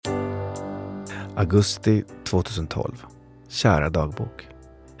Augusti 2012. Kära dagbok.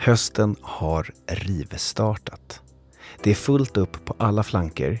 Hösten har rivstartat. Det är fullt upp på alla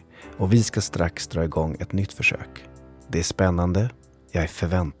flanker och vi ska strax dra igång ett nytt försök. Det är spännande, jag är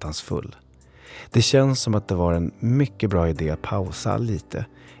förväntansfull. Det känns som att det var en mycket bra idé att pausa lite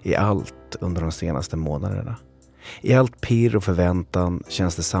i allt under de senaste månaderna. I allt pirr och förväntan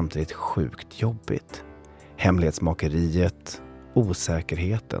känns det samtidigt sjukt jobbigt. Hemlighetsmakeriet,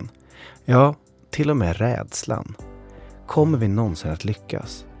 osäkerheten, ja, till och med rädslan. Kommer vi någonsin att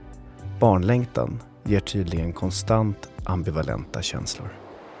lyckas? Barnlängtan ger tydligen konstant ambivalenta känslor.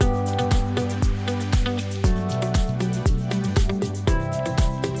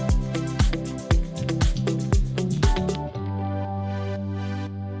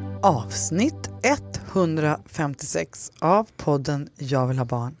 Avsnitt 156 av podden Jag vill ha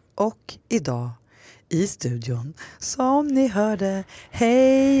barn. Och idag i studion, som ni hörde,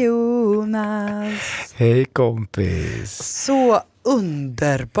 hej Jonas! Hej kompis! Så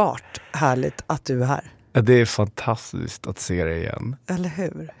underbart härligt att du är här. Det är fantastiskt att se dig igen. Eller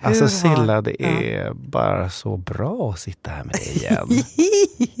hur? Alltså Silla, det är bara så bra att sitta här med dig igen.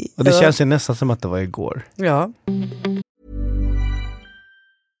 Och det känns ju nästan som att det var igår. Ja.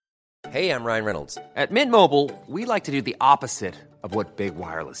 Hey, I'm Ryan Reynolds. At Mint Mobile, we like to do the opposite of what Big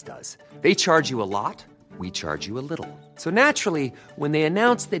Wireless does. They charge you a lot, we charge you a little. So naturally, when they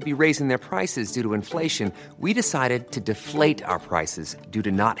announced they'd be raising their prices due to inflation, we decided to deflate our prices due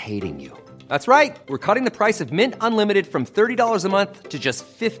to not hating you. That's right. We're cutting the price of Mint Unlimited from $30 a month to just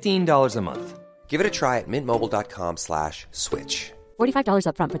 $15 a month. Give it a try at mintmobile.com/switch. $45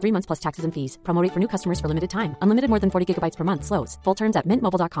 up front for 3 months plus taxes and fees. Promo rate for new customers for limited time. Unlimited more than 40 gigabytes per month slows. Full terms at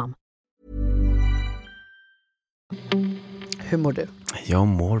mintmobile.com. Hur mår du? Jag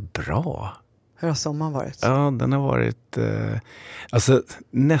mår bra. Hur har sommaren varit? Ja, den har varit... alltså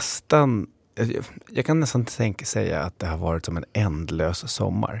nästan... Jag kan nästan säga att det har varit som en ändlös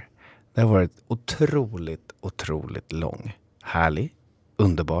sommar. Det har varit otroligt lång. Härlig,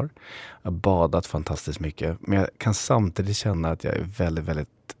 underbar. Jag har badat fantastiskt mycket. Men jag kan samtidigt känna att jag är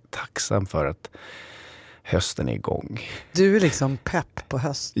väldigt tacksam för att hösten är igång. Du är liksom pepp på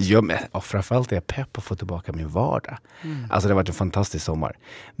höst. Ja, men framförallt är jag pepp att få tillbaka min vardag. Alltså det har varit en fantastisk sommar.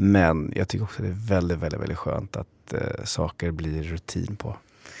 Men jag tycker också att det är väldigt skönt att saker blir rutin på.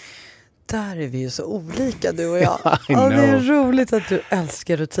 Där är vi ju så olika, du och jag. I Ja, det är know. roligt att du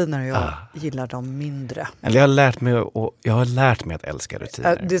älskar rutiner och jag gillar dem mindre. Eller jag har lärt mig att älska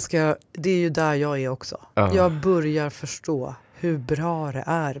rutiner. Det är ju där jag är också. Jag börjar förstå hur bra det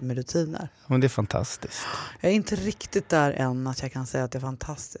är med rutiner. Men det är fantastiskt. Jag är inte riktigt där än att jag kan säga att det är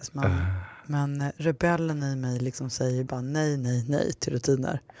fantastiskt. Men rebellen i mig liksom säger bara nej till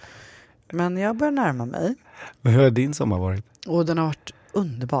rutiner. Men jag börjar närma mig. Men hur har din sommar varit? Och den har varit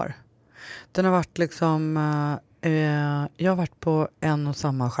underbar. Den har varit liksom... jag har varit på en och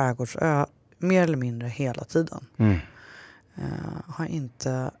samma skärgårdsö mer eller mindre hela tiden. Har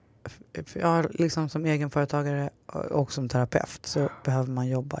inte... Jag har liksom som egenföretagare och som terapeut så behöver man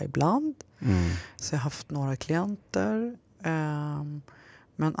jobba ibland. Så jag har haft några klienter.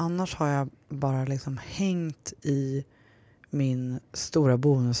 Men annars har jag bara liksom hängt i min stora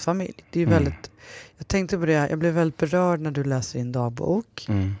bonusfamilj. Det är väldigt... Jag tänkte på det, jag blev väldigt berörd när du läser din dagbok.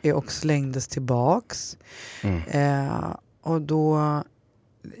 Jag också slängdes tillbaks. Och då...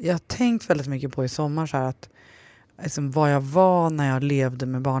 Jag har tänkt väldigt mycket på i sommar så här att liksom vad jag var när jag levde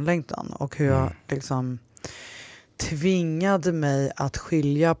med barnlängtan och hur jag liksom tvingade mig att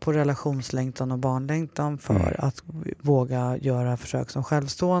skilja på relationslängtan och barnlängtan för att våga göra försök som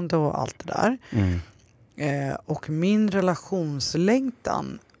självstående och allt det där. Och min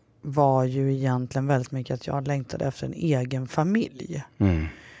relationslängtan var ju egentligen väldigt mycket att jag längtade efter en egen familj.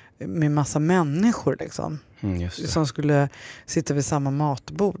 Med massa människor liksom. Som skulle sitta vid samma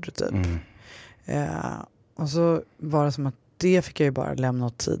matbord typ. Och så var det som att det fick jag ju bara lämna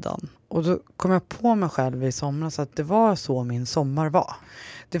åt sidan. Och då kom jag på mig själv i somras att det var så min sommar var.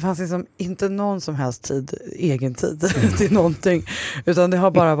 Det fanns liksom inte någon som helst egen tid till någonting. Utan det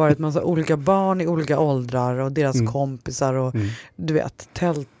har bara varit massa olika barn i olika åldrar och deras kompisar och du vet,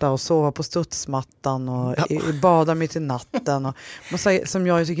 tälta och sova på studsmattan och bada mitt i natten och massa, som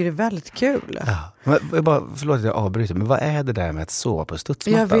jag tycker är väldigt kul. Ja. Men, förlåt att jag avbryter, men vad är det där med att sova på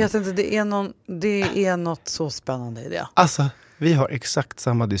studsmattan? Jag vet inte, det är något så spännande i det. Alltså, vi har exakt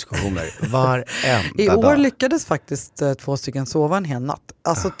samma diskussioner varenda I år dag. lyckades faktiskt 2 stycken sova en hel natt.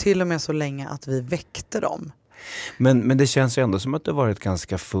 Alltså till och med så länge att vi väckte dem. Men det känns ju ändå som att det har varit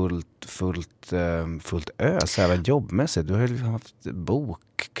ganska fullt ös även jobbmässigt. Du har ju haft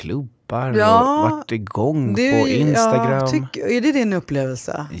bokklubbar och varit igång på Instagram. Är det din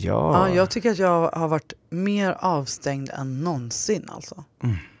upplevelse? Ja. Jag tycker att jag har varit mer avstängd än någonsin alltså.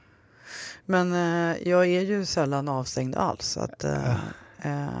 Men jag är ju sällan avstängd alls.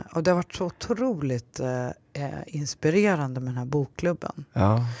 Och det har varit så otroligt inspirerande med den här bokklubben.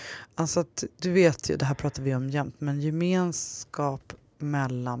 Ja. Alltså att, du vet ju, det här pratar vi om jämt, men gemenskap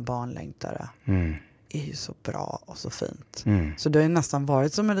mellan barnlängtare är ju så bra och så fint. Så det har ju nästan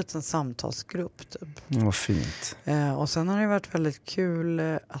varit som en liten samtalsgrupp typ. Vad fint. Och sen har det varit väldigt kul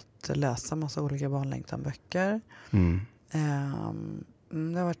att läsa massa olika barnlängtanböcker.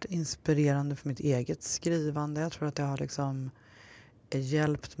 Det har varit inspirerande för mitt eget skrivande. Jag tror att det har liksom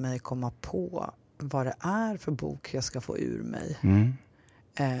hjälpt mig komma på vad det är för bok jag ska få ur mig.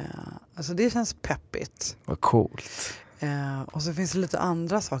 Alltså det känns peppigt. Vad coolt. Och så finns det lite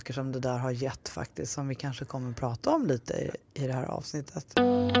andra saker som det där har gett faktiskt, som vi kanske kommer att prata om lite i det här avsnittet.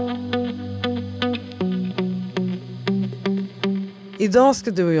 Idag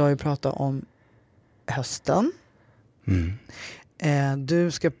ska du och jag ju prata om hösten.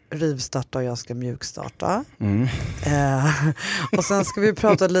 Du ska rivstarta och jag ska mjukstarta. Och sen ska vi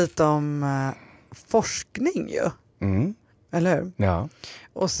prata lite om forskning ju. Eller hur? Ja.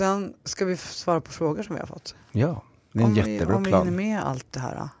 Och sen ska vi svara på frågor som vi har fått. Ja, det är en jättebra plan. Om vi hinner med allt det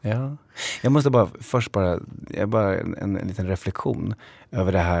här. Ja. Jag måste bara en liten reflektion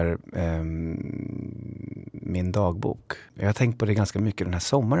över det här, min dagbok. Jag har tänkt på det ganska mycket den här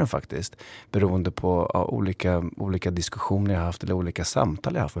sommaren faktiskt, beroende på olika diskussioner jag har haft eller olika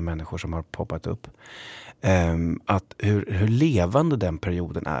samtal jag har haft med människor som har poppat upp. Att hur levande den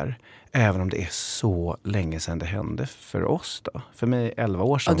perioden är, även om det är så länge sedan det hände för oss då. För mig 11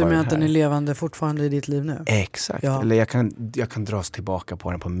 år sedan. Du menar att den är levande fortfarande i ditt liv nu? Exakt. Ja. Eller jag kan dras tillbaka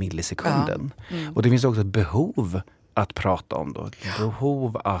på den på millisekunden. Och det finns också ett behov att prata om då.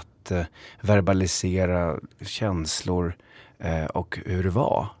 Behov att verbalisera känslor och hur det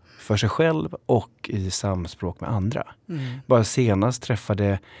var för sig själv och i samspråk med andra. Bara senast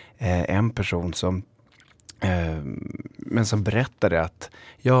träffade en person som berättade att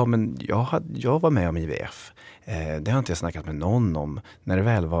jag var med om IVF. Det har inte jag snackat med någon om. När det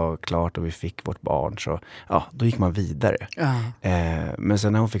väl var klart och vi fick vårt barn så då gick man vidare. Men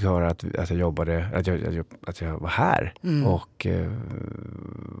sen när hon fick höra att jag jobbade, att jag var här och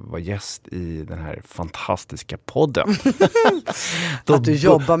var gäst i den här fantastiska podden. Att du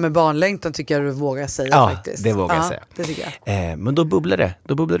jobbar med barnlängtan tycker jag du vågar säga faktiskt. Det vågar jag säga. Det tycker jag. Men då bubblar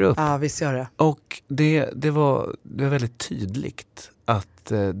det upp. Ja, visst gör det. Och det var väldigt tydligt att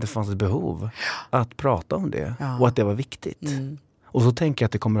det fanns ett behov att prata om det och att det var viktigt. Och så tänker jag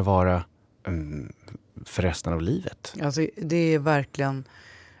att det kommer att vara för resten av livet. Alltså, det är verkligen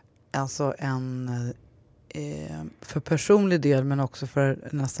alltså en för personlig del, men också för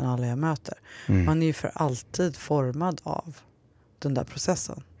nästan alla jag möter. Man är ju för alltid formad av den där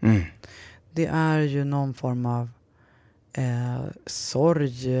processen. Det är ju någon form av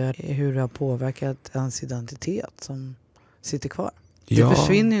sorg, hur det har påverkat ens identitet som sitter kvar. Det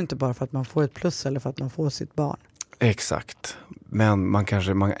försvinner ju inte bara för att man får ett plus eller för att man får sitt barn. Exakt. Men man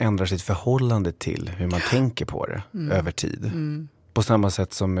ändrar sitt förhållande till hur man tänker på det över tid. På samma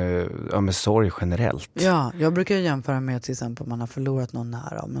sätt som med sorg generellt. Ja, jag brukar jämföra med till exempel om man har förlorat någon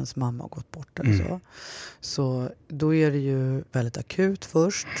nära, om ens mamma har gått bort eller så. Så då är det ju väldigt akut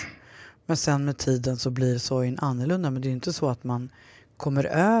först. Men sen med tiden så blir sorgen annorlunda. Men det är ju inte så att man kommer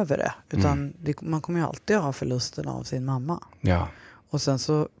över det. Utan man kommer ju alltid ha förlusten av sin mamma. Ja. Och sen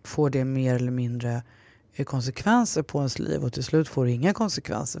så får det mer eller mindre konsekvenser på ens liv. Och till slut får det inga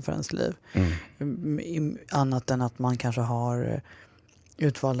konsekvenser för ens liv. Annat än att man kanske har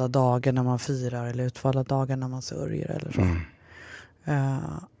utvalda dagar när man firar. Eller utvalda dagar när man sörjer eller så.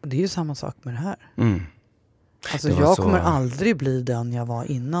 Det är ju samma sak med det här. Alltså jag kommer aldrig bli den jag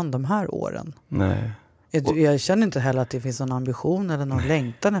var innan de här åren. Nej. Jag känner inte heller att det finns någon ambition eller någon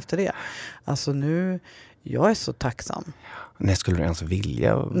längtan efter det. Alltså nu, jag är så tacksam. Nej, skulle du ens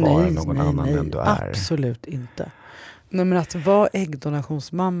vilja vara någon annan än du är? Absolut inte. Nej, men att vara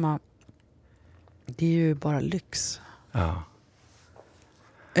äggdonationsmamma, det är ju bara lyx. Ja.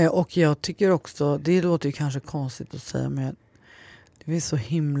 Och jag tycker också, det låter ju kanske konstigt att säga, men det finns så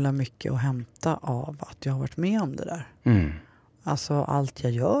himla mycket att hämta av att jag har varit med om det där. Alltså allt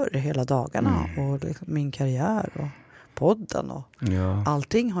jag gör hela dagarna och liksom min karriär och podden och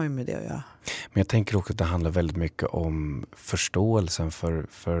allting har ju med det att göra. Men jag tänker också att det handlar väldigt mycket om förståelsen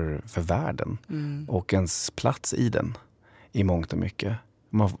för världen och ens plats i den i mångt och mycket.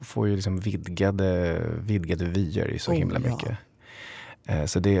 Man får ju liksom vidgade vyer i så himla mycket.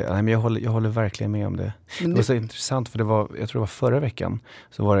 Så men jag håller verkligen med om det. Det var så intressant för jag tror det var förra veckan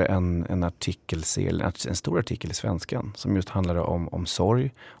så var det en artikelserie, en stor artikel i Svenskan som just handlade om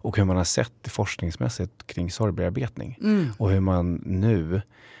sorg och hur man har sett det forskningsmässigt kring sorgbearbetning. Och hur man nu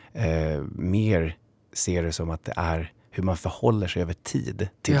mer ser det som att det är hur man förhåller sig över tid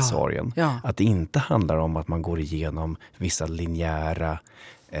till sorgen. Ja. Att det inte handlar om att man går igenom vissa linjära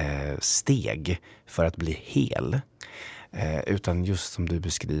steg för att bli hel. Utan just som du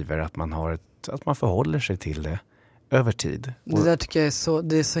beskriver att att man förhåller sig till det över tid. Det där tycker jag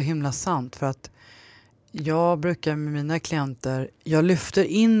är så himla sant, för att jag brukar med mina klienter, jag lyfter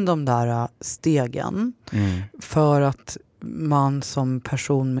in de där stegen för att man som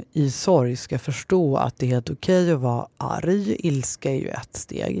person i sorg ska förstå att det är helt okej att vara arg. Ilska är ju ett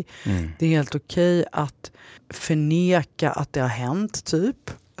steg. Det är helt okej att förneka att det har hänt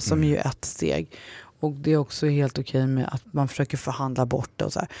typ, som är ju ett steg. Och det är också helt okej med att man försöker förhandla bort det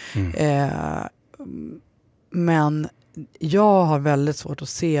och så här. Men jag har väldigt svårt att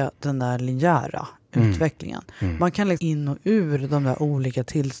se den där linjära utvecklingen. Man kan liksom in och ur de där olika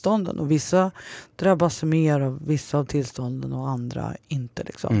tillstånden. Och vissa drabbas mer av vissa av tillstånden och andra inte.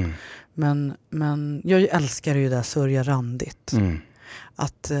 Liksom. Men jag älskar ju det där sörja randigt.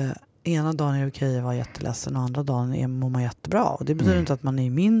 Att ena dagen är det okej att vara jätteledsen och andra dagen mår man jättebra. Och det betyder inte att man är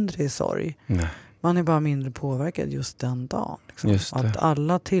mindre i sorg. Nej. Man är bara mindre påverkad just den dagen. Liksom. Just att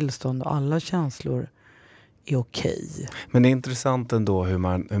alla tillstånd och alla känslor är okej. Men det är intressant ändå hur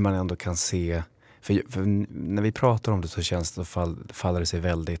man ändå kan se. För när vi pratar om det så känns det faller det sig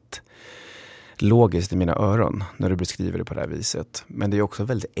väldigt logiskt i mina öron när du beskriver det på det här viset. Men det är också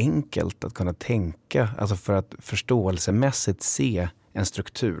väldigt enkelt att kunna tänka, alltså för att förståelsemässigt se en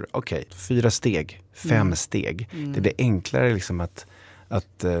struktur. Okej, 4 steg, 5 steg. Det blir enklare liksom att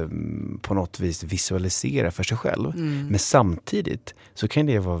på något vis visualisera för sig själv. Men samtidigt så kan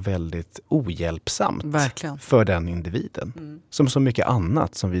det vara väldigt ohjälpsamt för den individen. Som så mycket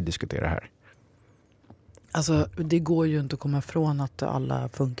annat som vi diskuterar här. Alltså det går ju inte att komma ifrån att alla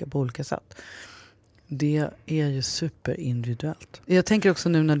funkar på olika sätt. Det är ju superindividuellt. Jag tänker också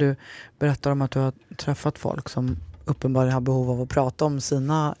nu när du berättar om att du har träffat folk som uppenbarligen har behov av att prata om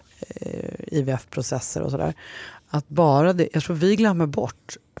sina IVF-processer och sådär. Att bara det, jag tror vi glömmer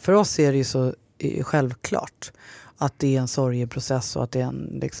bort, för oss är det ju så självklart att det är en sorgeprocess och att det är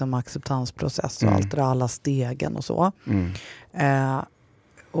en liksom acceptansprocess och allt det där, alla stegen och så.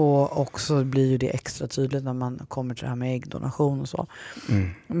 Och också blir ju det extra tydligt när man kommer till det här med äggdonation och så.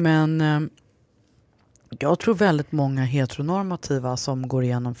 Men jag tror väldigt många heteronormativa som går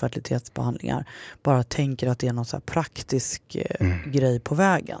igenom fertilitetsbehandlingar bara tänker att det är någon så här praktisk grej på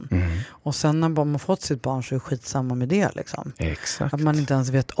vägen. Och sen när man har fått sitt barn så är det skitsamma med det. Liksom. Exakt. Att man inte ens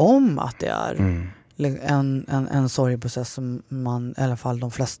vet om att det är en sorgeprocess som man, i alla fall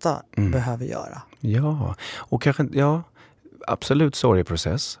de flesta, behöver göra. Ja, och kanske, absolut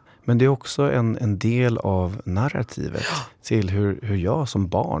sorgeprocess. Men det är också en del av narrativet till hur jag som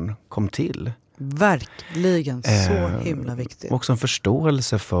barn kom till. Verkligen, så himla viktigt. Också en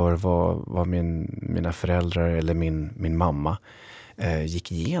förståelse för vad mina föräldrar eller min mamma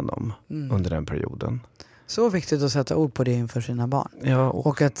gick igenom under den perioden. Så viktigt att sätta ord på det inför sina barn. Ja,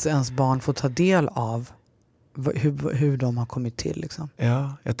 och att ens barn får ta del av hur de har kommit till. Liksom.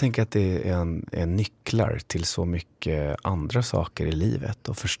 Ja, jag tänker att det är nycklar till så mycket andra saker i livet.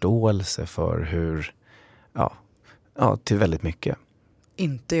 Och förståelse för till väldigt mycket.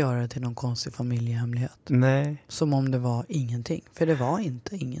 Inte göra det till någon konstig familjehemlighet. Nej. Som om det var ingenting. För det var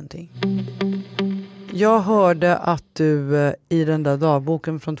inte ingenting. Jag hörde att du i den där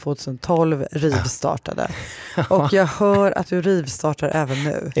dagboken från 2012 rivstartade. Och jag hör att du rivstartar även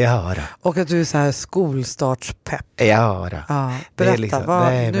nu. Ja då. Och att du är så här skolstartspepp. Ja då. Ja, berätta, liksom,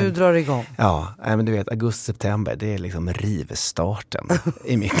 nu drar det igång. Ja, men du vet, augusti-september, det är liksom rivstarten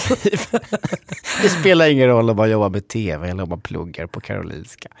i mitt liv. Det spelar ingen roll om man jobbar med tv eller om man pluggar på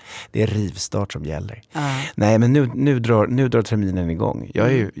Karolinska. Det är rivstart som gäller. Nej, men nu drar terminen igång.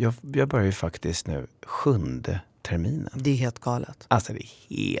 Jag börjar ju faktiskt nu 7:e terminen. Det är helt galet. Alltså det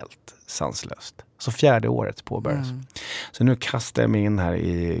är helt sanslöst. Så 4:e året påbörjas. Så nu kastar jag mig in här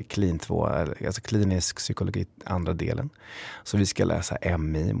i klin 2, alltså klinisk psykologi, andra delen. Så vi ska läsa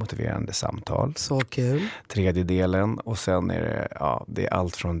MI, motiverande samtal. Så kul. 3:e delen, och sen är det är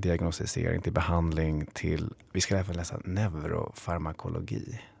allt från diagnostisering till behandling till, vi ska även läsa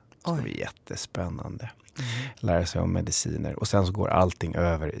neurofarmakologi. Det ska bli jättespännande. Lära sig om mediciner. Och sen så går allting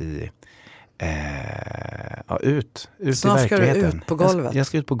över i ut i verkligheten. Ska du ut på golvet? Jag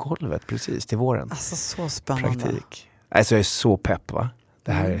ska ut på golvet precis till våren. Alltså så spännande. Praktik. Alltså jag är så pepp, va?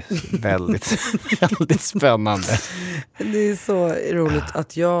 Det här är väldigt, väldigt spännande. Det är så roligt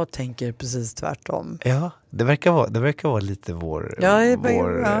att jag tänker precis tvärtom. Ja, det verkar vara lite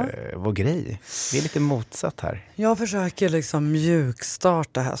vår grej. Vi är lite motsatt här. Jag försöker liksom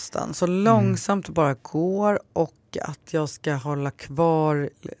mjukstarta hösten så långsamt det bara går, och att jag ska hålla kvar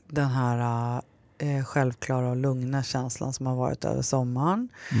den här självklara och lugna känslan som har varit över sommaren.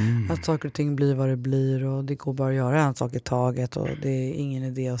 Att saker och ting blir vad det blir, och det går bara att göra en sak i taget, och det är ingen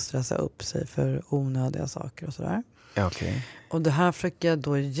idé att stressa upp sig för onödiga saker och sådär. Okay. Och det här försöker jag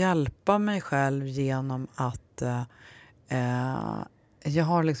då hjälpa mig själv genom att jag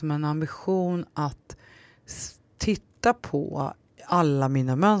har liksom en ambition att titta på alla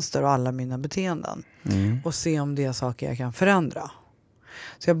mina mönster och alla mina beteenden och se om det är saker jag kan förändra.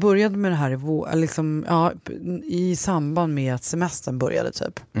 Så jag började med det här i samband med att semestern började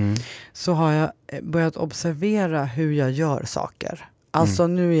typ. Så har jag börjat observera hur jag gör saker. Alltså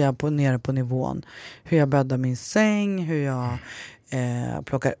nu är jag nere på nivån hur jag bäddar min säng, hur jag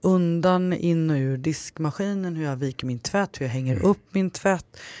plockar undan in och ur diskmaskinen, hur jag viker min tvätt, hur jag hänger upp min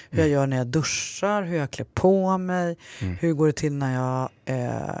tvätt, hur jag gör när jag duschar, hur jag klär på mig, hur går det till när jag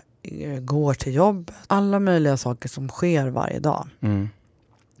går till jobb. Alla möjliga saker som sker varje dag.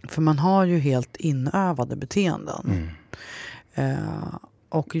 För man har ju helt inövade beteenden.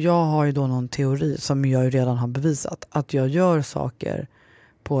 Och jag har ju då någon teori som jag ju redan har bevisat. Att jag gör saker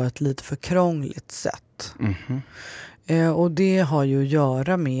på ett lite för krångligt sätt. Och det har ju att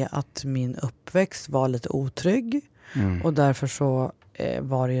göra med att min uppväxt var lite otrygg. Och därför så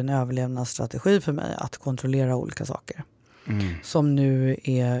var det en överlevnadsstrategi för mig att kontrollera olika saker. Som nu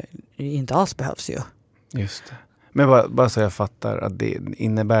inte alls behövs ju. Just det. Men bara så jag fattar, att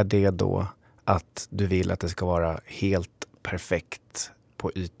innebär det då att du vill att det ska vara helt perfekt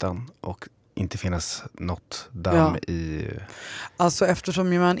på ytan och inte finnas något damm i... Alltså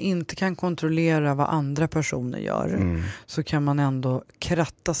eftersom man inte kan kontrollera vad andra personer gör så kan man ändå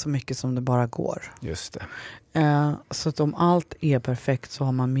kratta så mycket som det bara går. Just det. Så att om allt är perfekt så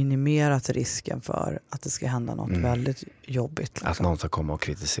har man minimerat risken för att det ska hända något väldigt jobbigt. Liksom. Att någon ska komma och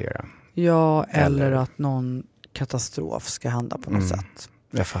kritisera. Ja, eller att någon katastrof ska hända på något sätt.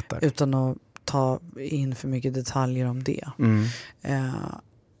 Jag fattar. Utan att ta in för mycket detaljer om det.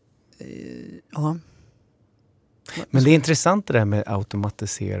 Ja. Men det är intressant det där med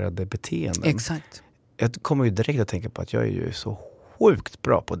automatiserade beteenden. Exakt. Jag kommer ju direkt att tänka på att jag är ju så sjukt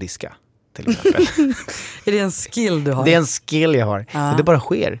bra på att diska, till exempel. Är det en skill du har? Det är en skill jag har. Ja. Och det bara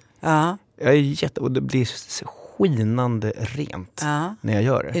sker. Ja. Jag är och det blir skinande rent när jag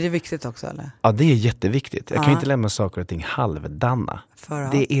gör det. Är det viktigt också eller? Ja, det är jätteviktigt. Jag kan ju inte lämna saker och ting halvdanna.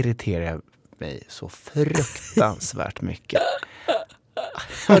 Det irriterar mig så fruktansvärt mycket.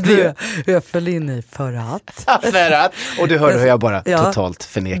 Jag föll in i för att. Och du hörde hur jag bara totalt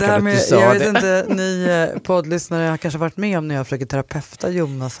förnekade att du sa det. Jag vet inte, ni poddlyssnare har kanske varit med om när jag försöker terapeuta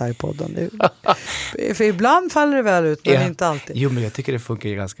Jonas här i podden. För ibland faller det väl ut, men inte alltid. Jo, men jag tycker det funkar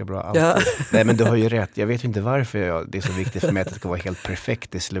ganska bra alltid. Nej, men du har ju rätt. Jag vet ju inte varför det är så viktigt för mig att det ska vara helt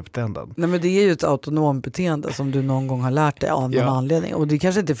perfekt i slutändan. Nej, men det är ju ett autonomt beteende som du någon gång har lärt dig av någon anledning. Och det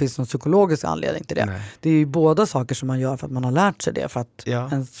kanske inte finns någon psykologisk anledning till det. Nej. Det är ju båda saker som man gör för att man har lärt sig det. För att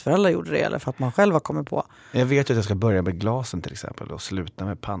ens föräldrar gjorde det, eller för att man själv har kommit på. Jag vet ju att jag ska börja med glasen till exempel och sluta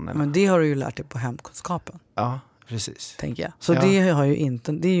med pannorna. Men det har du ju lärt dig på hemkunskapen. Ja, precis. Tänker jag. Så det har ju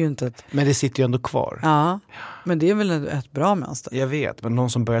inte, det är ju inte ett... Men det sitter ju ändå kvar. Ja, men det är väl ett bra mönster. Jag vet, men någon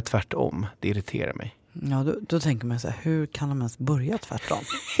som börjar tvärtom, det irriterar mig. Ja, då tänker man så här, hur kan de ens börja tvärtom?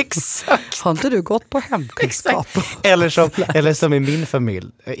 Exakt. Har inte du gått på hemkunskap? Eller som i min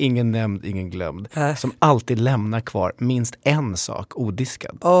familj, ingen nämnd, ingen glömd, som alltid lämnar kvar minst en sak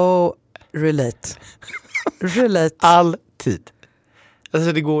odiskad. Oh, relate. Alltid.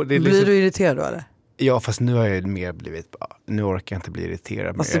 Alltså det går, blir du irriterad då eller? Ja, fast nu har jag mer blivit, nu orkar jag inte bli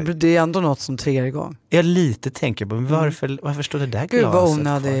irriterad. Alltså, det är ändå något som triggar igång. Jag lite tänker på, varför står det där glaset? Gud vad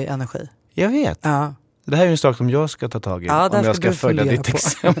onödig energi. Jag vet. Ja. Det här är ju en sak som jag ska ta tag i om jag ska följa ditt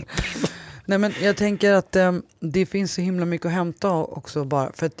exempel. Nej, men jag tänker att det finns så himla mycket att hämta också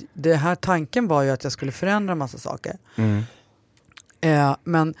bara. För att det här tanken var ju att jag skulle förändra massa saker.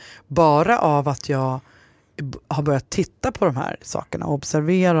 Men bara av att jag har börjat titta på de här sakerna och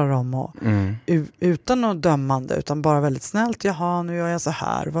observera dem och utan något dömande, utan bara väldigt snällt, jaha, nu gör jag så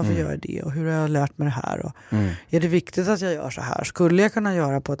här, varför gör jag det och hur har jag lärt mig det här och är det viktigt att jag gör så här, skulle jag kunna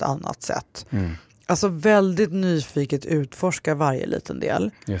göra på ett annat sätt? Alltså väldigt nyfiket utforska varje liten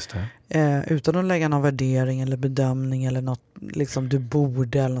del. Just det. Utan att lägga någon värdering eller bedömning eller något liksom du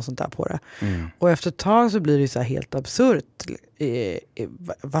borde eller något sånt där på det. Och efter ett tag så blir det så här helt absurt.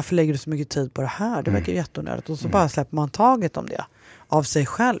 Varför lägger du så mycket tid på det här? Det verkar jätteonödigt. Och så bara släpper man taget om det. Av sig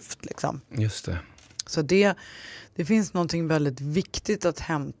självt liksom. Just det. Så det finns någonting väldigt viktigt att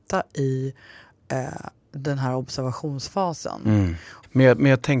hämta i den här observationsfasen. Men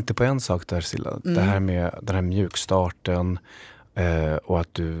jag tänkte på en sak där, Silla. Det här med den här mjukstarten och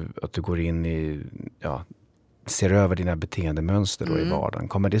att du går in i, ser över dina beteendemönster då i vardagen.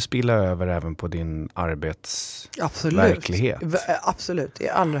 Kommer det spilla över även på din arbetsverklighet? Absolut, i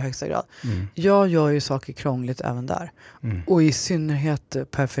allra högsta grad. Jag gör ju saker krångligt även där. Och i synnerhet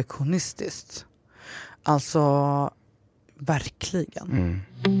perfektionistiskt. Alltså, verkligen.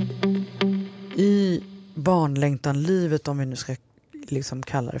 I barnlängtanlivet, om vi nu ska liksom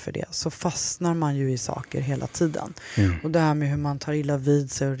kalla det för det, så fastnar man ju i saker hela tiden. Och det här med hur man tar illa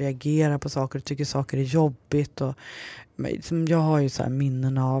vid sig och reagerar på saker och tycker saker är jobbigt. Och, jag har ju så här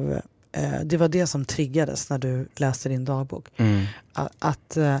minnen av det var det som triggades när du läste din dagbok.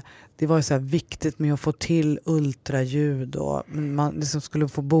 Att det var ju så här viktigt med att få till ultraljud och man liksom skulle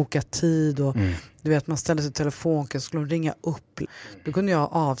få boka tid och du vet, man ställde sig i telefonkön, skulle ringa upp. Då kunde jag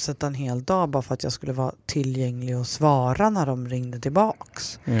avsätta en hel dag bara för att jag skulle vara tillgänglig och svara när de ringde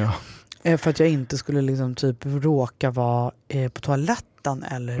tillbaks. Ja. För att jag inte skulle liksom typ råka vara på toaletten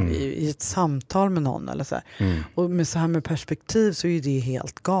eller i ett samtal med någon eller så här. Och med så här med perspektiv så är ju det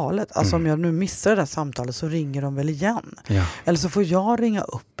helt galet. Alltså om jag nu missar det där samtalet så ringer de väl igen. Ja. Eller så får jag ringa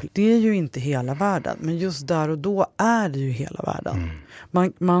upp. Det är ju inte hela världen. Men just där och då är det ju hela världen.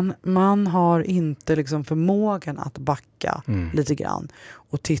 Man har inte liksom förmågan att backa lite grann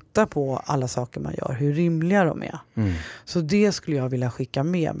och titta på alla saker man gör, hur rimliga de är. Så det skulle jag vilja skicka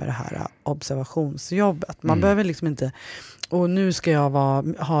med det här observationsjobbet. Man behöver liksom inte, och nu ska jag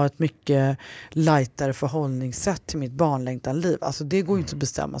ha ett mycket lightare förhållningssätt till mitt barnlängtanliv. Alltså det går ju inte att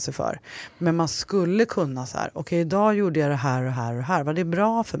bestämma sig för. Men man skulle kunna så här, okej, idag gjorde jag det här och här och här. Var det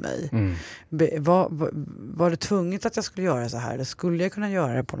bra för mig? Var det tvunget att jag skulle göra så här? Eller skulle jag kunna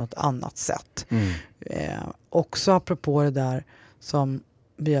göra det på något annat sätt? Också apropå det där som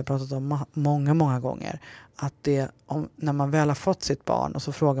vi har pratat om många gånger. Att när man väl har fått sitt barn och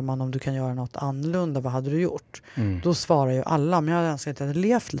så frågar man om du kan göra något annorlunda, vad hade du gjort? Då svarar ju alla, men jag hade önskat att jag hade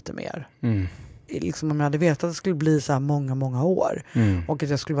levt lite mer. Liksom om jag hade vetat att det skulle bli så här många år. Och att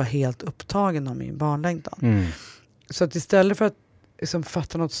jag skulle vara helt upptagen av min barnlängtan. Så att istället för att liksom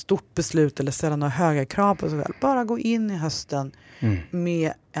fatta något stort beslut eller ställa några höga krav på sig själv, bara gå in i hösten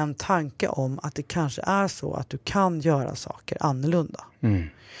med en tanke om att det kanske är så att du kan göra saker annorlunda.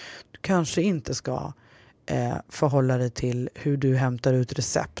 Du kanske inte ska förhålla dig till hur du hämtar ut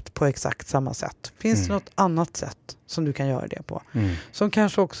recept på exakt samma sätt. Finns det något annat sätt som du kan göra det på? Som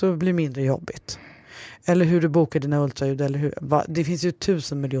kanske också blir mindre jobbigt. Eller hur du bokar dina ultraljud. Eller det finns ju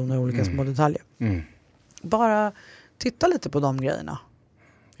 1000 miljoner olika små detaljer. Bara titta lite på de grejerna.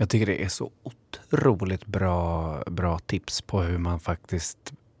 Jag tycker det är så otroligt bra tips på hur man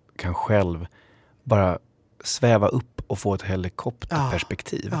faktiskt kan själv bara sväva upp och få ett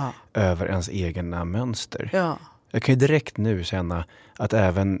helikopterperspektiv över ens egna mönster. Jag kan ju direkt nu känna att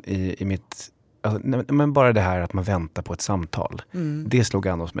även i mitt... Alltså, men bara det här att man väntar på ett samtal. Det slog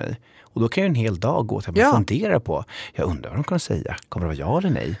an hos mig. Och då kan ju en hel dag gå till att fundera på, jag undrar vad de kan säga. Kommer det vara ja eller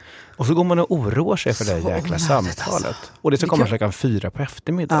nej? Och så går man och oroar sig för det jäkla samtalet. Alltså. Och det ska komma klockan 4 på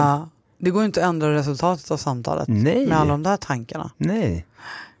eftermiddagen. Det går ju inte att ändra resultatet av samtalet. Nej. Med alla de där tankarna. Nej.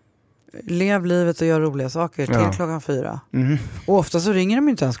 Lev livet och gör roliga saker till klockan 4. Och ofta så ringer de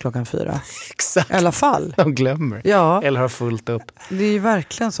inte ens klockan 4. Exakt. I alla fall. De glömmer. Eller har fullt upp. Det är ju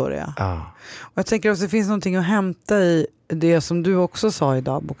verkligen så det är. Och jag tänker också att det finns någonting att hämta i det som du också sa i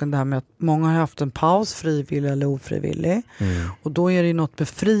dagboken. Det här med att många har haft en paus, frivillig eller ofrivillig. Och då är det ju något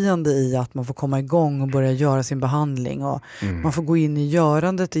befriande i att man får komma igång och börja göra sin behandling. Och man får gå in i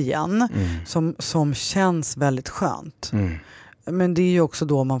görandet igen. Som känns väldigt skönt. Men det är ju också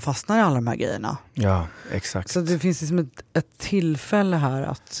då man fastnar i alla de här grejerna. Ja, exakt. Så det finns liksom ett tillfälle här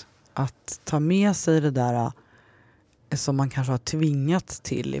att ta med sig det där som man kanske har tvingat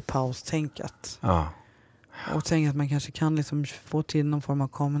till i paustänket. Och tänka att man kanske kan liksom få till någon form av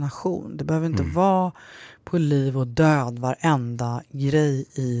kombination. Det behöver inte vara på liv och död varenda grej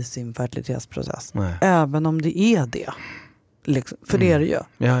i sin fertilitetsprocess. Nej. Även om det är det. Liksom, för det är det ju.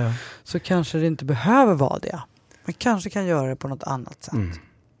 Så kanske det inte behöver vara det. Man kanske kan göra det på något annat sätt.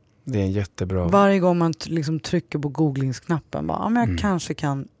 Det är en jättebra... Varje gång man liksom trycker på googlingsknappen. Men jag kanske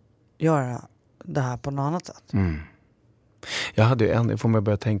kan göra det här på något annat sätt. Jag hade ju det får man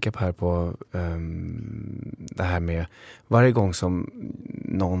börja tänka på här på det här med varje gång som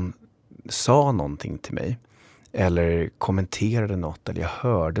någon sa någonting till mig eller kommenterade något eller jag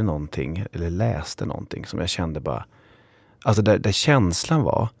hörde någonting eller läste någonting som jag kände bara, alltså där känslan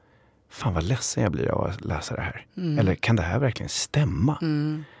var, fan vad ledsen jag blir av att läsa det här. Eller kan det här verkligen stämma?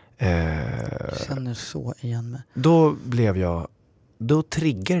 Jag känner så igen mig. Då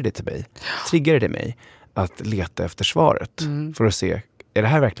triggade det mig att leta efter svaret för att se, är det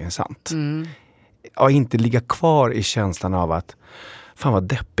här verkligen sant? Ja, inte ligga kvar i känslan av att fan vad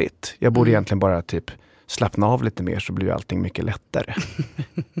deppigt. Jag borde egentligen bara typ slappna av lite mer så blir allting mycket lättare.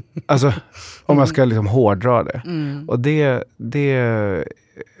 Alltså, om man ska liksom hårdra det. Och det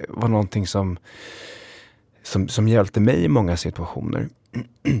var någonting som hjälpte mig i många situationer.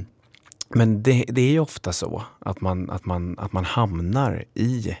 Men det är ju ofta så att man hamnar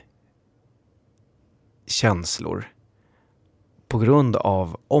i känslor på grund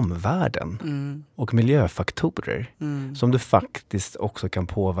av omvärlden och miljöfaktorer som du faktiskt också kan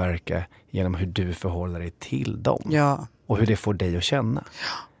påverka genom hur du förhåller dig till dem. Ja. Och hur det får dig att känna.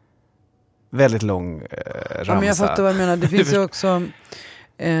 Väldigt lång ramsa. Ja, men jag fattar vad jag menar. Det finns ju också...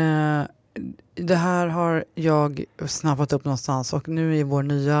 det här har jag snappat upp någonstans och nu är vår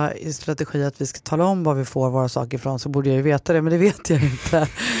nya strategi att vi ska tala om var vi får våra saker ifrån, så borde jag ju veta det, men det vet jag inte.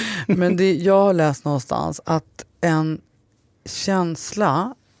 Men jag har läst någonstans att en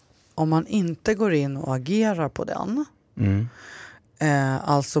känsla, om man inte går in och agerar på den,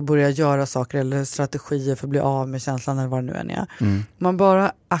 alltså börjar göra saker eller strategier för att bli av med känslan eller vad det nu än är. Man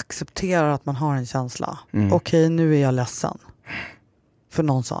bara accepterar att man har en känsla. Okej, nu är jag ledsen. För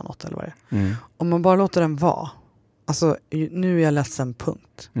någon sa något eller vad det är. Om man bara låter den vara. Alltså, nu är jag ledsen,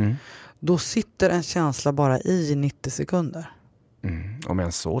 punkt. Då sitter en känsla bara i 90 sekunder. Om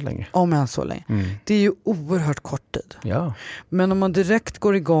än så länge. Det är ju oerhört kort tid. Ja. Men om man direkt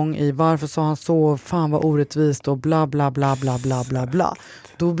går igång i varför sa han så, fan vad orättvist och bla bla bla bla bla bla bla.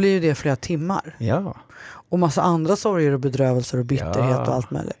 Då blir ju det flera timmar. Ja. Och massa andra sorger och bedrövelser och bitterhet och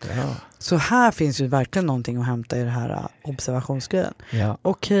allt möjligt. Ja. Så här finns ju verkligen någonting att hämta i det här observationsgrejen. Ja.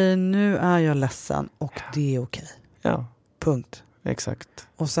 Okej, nu är jag ledsen och det är okej. Ja. Punkt. Exakt.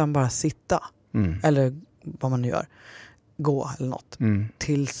 Och sen bara sitta. Eller vad man nu gör. Gå eller något.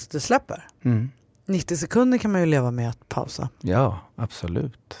 Tills det släpper. 90 sekunder kan man ju leva med att pausa. Ja,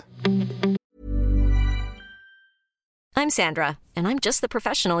 absolut. I'm Sandra, and I'm just the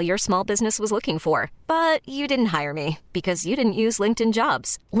professional your small business was looking for. But you didn't hire me because you didn't use LinkedIn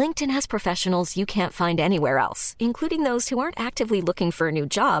Jobs. LinkedIn has professionals you can't find anywhere else, including those who aren't actively looking for a new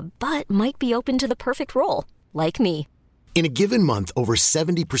job, but might be open to the perfect role, like me. In a given month, over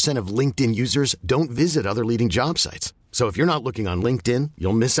 70% of LinkedIn users don't visit other leading job sites. So if you're not looking on LinkedIn,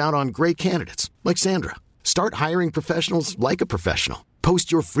 you'll miss out on great candidates like Sandra. Start hiring professionals like a professional. Post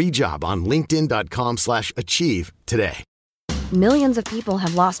your free job on linkedin.com/achieve today. Millions of people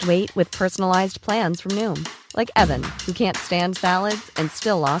have lost weight with personalized plans from Noom. Like Evan, who can't stand salads and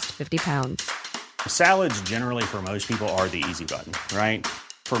still lost 50 pounds. Salads generally for most people are the easy button, right?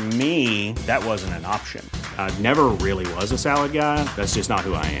 For me, that wasn't an option. I never really was a salad guy. That's just not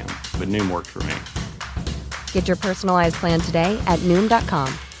who I am. But Noom worked for me. Get your personalized plan today at Noom.com.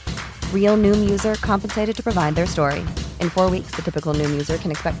 Real Noom user compensated to provide their story. In 4 weeks, the typical Noom user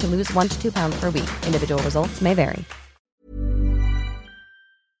can expect to lose 1 to 2 pounds per week. Individual results may vary.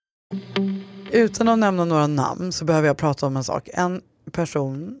 Utan att nämna några namn så behöver jag prata om en sak. En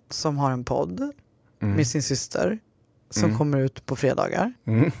person som har en podd med sin syster som kommer ut på fredagar.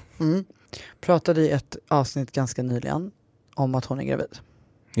 Pratade i ett avsnitt ganska nyligen om att hon är gravid.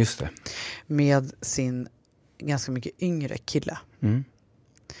 Just det. Med sin ganska mycket yngre kille.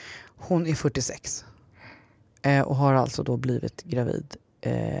 Hon är 46. Och har alltså då blivit gravid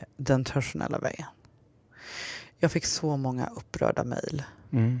den traditionella vägen. Jag fick så många upprörda mejl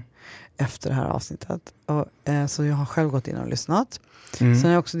efter det här avsnittet. Och, så jag har själv gått in och lyssnat. Sen har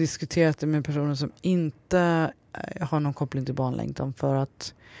jag också diskuterat det med personer som inte har någon koppling till barnlängtan för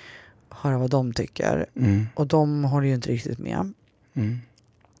att höra vad de tycker. Och de håller ju inte riktigt med.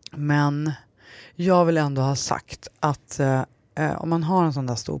 Men jag vill ändå ha sagt att om man har en sån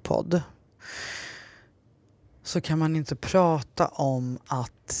där stor podd så kan man inte prata om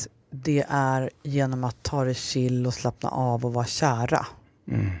att det är genom att ta det chill och slappna av och vara kära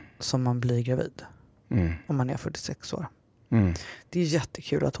som man blir gravid. Om man är 46 år. Det är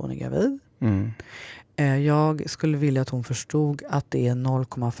jättekul att hon är gravid. Jag skulle vilja att hon förstod att det är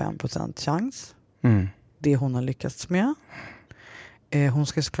 0,5% chans. Det hon har lyckats med. Hon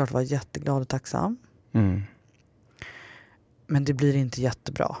ska såklart vara jätteglad och tacksam. Men det blir inte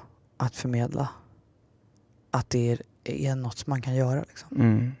jättebra att förmedla att det är är något som man kan göra. Liksom.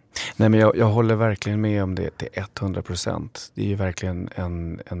 Nej, men jag håller verkligen med om det till 100%. Det är ju verkligen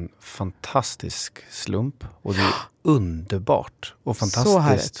en fantastisk slump. Och det är underbart och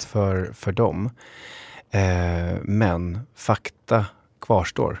fantastiskt för dem. Men fakta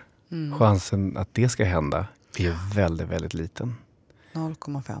kvarstår. Chansen att det ska hända är väldigt, väldigt liten.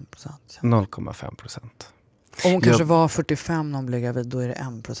 0,5%. 0,5%. Om hon kanske var 45 när hon blev gravid, då är det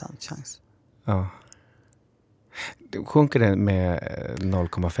 1% chans. Ja. Sjunker det med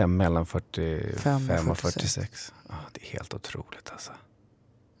 0,5 mellan 45 och 46? Ja, det är helt otroligt alltså.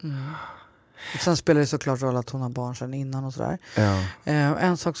 Och sen spelar det såklart roll att hon har barn sedan innan och sådär. Ja.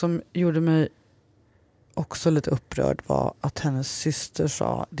 En sak som gjorde mig också lite upprörd var att hennes syster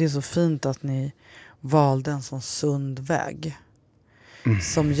sa, det är så fint att ni valde en sån sund väg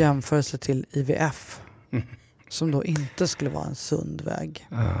som jämförelse till IVF som då inte skulle vara en sund väg.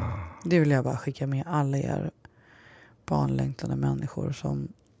 Det vill jag bara skicka med alla er barnlängtande människor som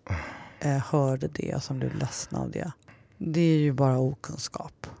hörde det, som blev ledsna av det. Det är ju bara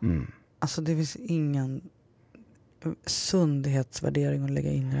okunskap. Alltså det finns ingen sundhetsvärdering att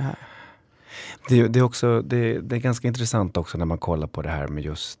lägga in i det här. Det är ganska intressant också när man kollar på det här med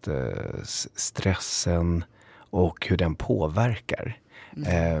just stressen och hur den påverkar.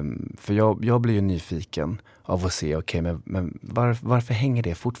 För jag blir ju nyfiken av att se, men varför hänger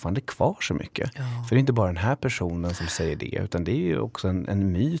det fortfarande kvar så mycket? Ja. För det är inte bara den här personen som säger det, utan det är ju också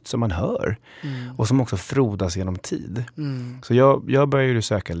en myt som man hör och som också frodas genom tid. Så jag började ju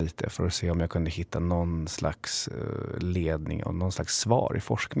söka lite för att se om jag kunde hitta någon slags ledning och någon slags svar i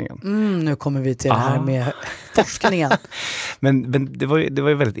forskningen. Nu kommer vi till det här med forskningen. men det var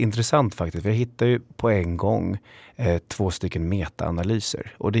ju väldigt intressant faktiskt, för jag hittade ju på en gång 2 stycken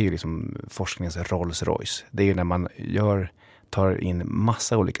metaanalyser. Och det är ju liksom forskningens Rolls Royce. Det är ju när man tar in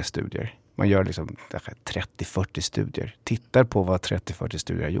massa olika studier. Man gör liksom 30-40 studier. Tittar på vad 30-40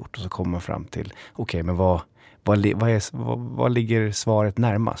 studier har gjort. Och så kommer man fram till, men vad ligger svaret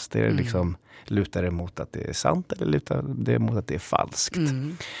närmast? Är det liksom, lutar det mot att det är sant eller lutar det mot att det är falskt?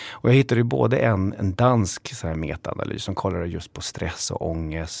 Och jag hittade ju både en dansk så här metaanalys som kollar just på stress och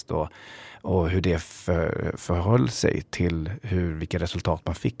ångest och hur det förhöll sig till vilka resultat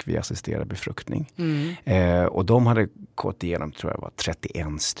man fick vid assisterad befruktning. Och de hade gått igenom, tror jag var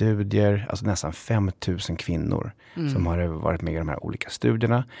 31 studier, alltså nästan 5000 kvinnor som hade varit med i de här olika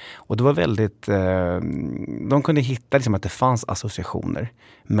studierna. Och det var väldigt, de kunde hitta liksom att det fanns associationer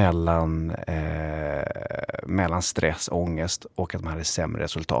mellan stress, ångest och att man hade sämre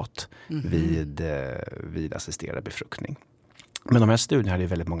resultat vid assisterad befruktning. Men de här studierna hade ju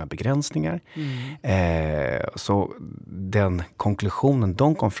väldigt många begränsningar. Så den konklusionen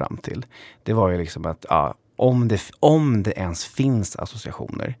de kom fram till, det var ju liksom att om det ens finns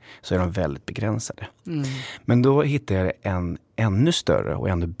associationer så är de väldigt begränsade. Men då hittade jag en ännu större och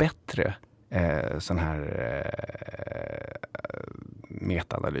ännu bättre sån här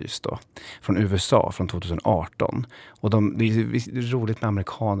metaanalys då, från USA från 2018. Och det är roligt med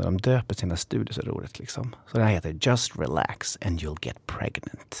amerikaner, de döper sina studier så roligt liksom. Så den här heter Just Relax and You'll Get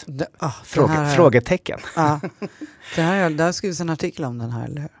Pregnant. Frågetecken. Det har skrivits en artikel om den här,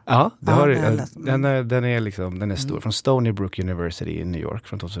 eller hur? Ja, den är stor. Från Stony Brook University i New York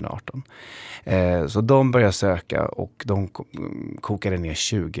från 2018. Så de började söka och de kokade ner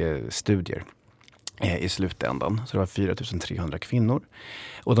 20 studier i slutändan. Så det var 4300 kvinnor.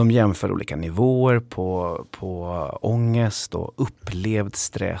 Och de jämför olika nivåer på ångest och upplevd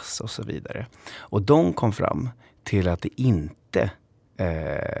stress och så vidare. Och de kom fram till att det inte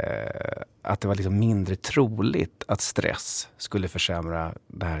att det var liksom mindre troligt att stress skulle försämra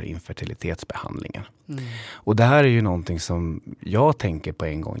den här infertilitetsbehandlingen. Och det här är ju någonting som jag tänker på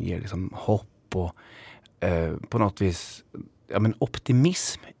en gång ger liksom hopp och på något vis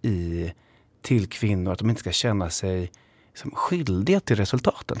optimism till kvinnor, att de inte ska känna sig liksom skyldiga till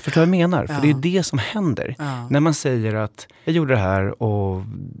resultaten. Förstår du vad jag menar? För det är det som händer. När man säger att jag gjorde det här och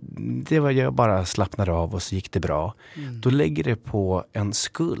jag bara slappnade av och så gick det bra. Då lägger det på en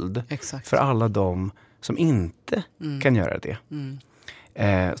skuld för alla de som inte kan göra det.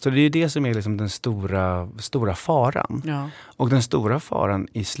 Så det är ju det som är liksom den stora faran. Och den stora faran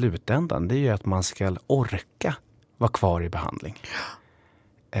i slutändan, det är ju att man ska orka vara kvar i behandling.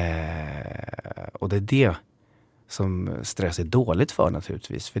 Och det är det som stress är dåligt för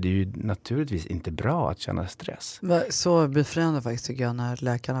naturligtvis. För det är ju naturligtvis inte bra att känna stress. Så befriande faktiskt tycker jag när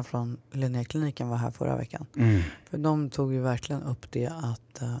läkarna från Linnékliniken var här förra veckan. För de tog ju verkligen upp det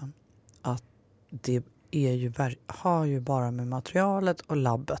att det har ju bara med materialet och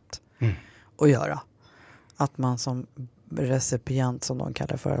labbet att göra. Att man som recipient, som de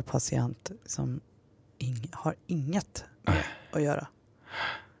kallar för patient, som har inget med att göra.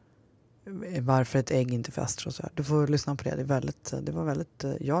 Varför ett ägg inte fäster och så här. Du får lyssna på det. Det var väldigt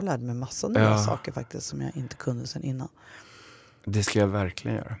jag lärde mig massa nya saker faktiskt som jag inte kunde sedan innan. Det ska jag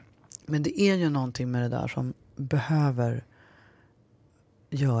verkligen göra. Men det är ju någonting med det där som behöver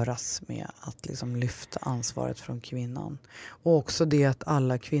göras med att liksom lyfta ansvaret från kvinnan. Och också det att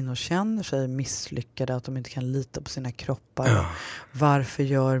alla kvinnor känner sig misslyckade, att de inte kan lita på sina kroppar. Ja. Varför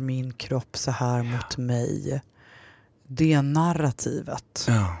gör min kropp så här mot mig? Det narrativet.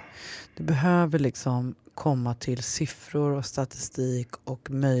 Ja. Det behöver liksom komma till siffror och statistik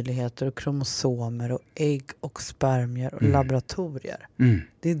och möjligheter och kromosomer och ägg och spermier och laboratorier.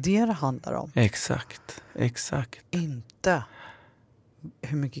 Det är det handlar om. Exakt. Inte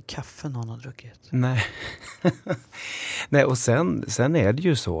hur mycket kaffe någon har druckit. Nej. Nej, och sen är det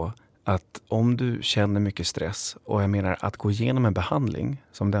ju så att om du känner mycket stress, och jag menar att gå igenom en behandling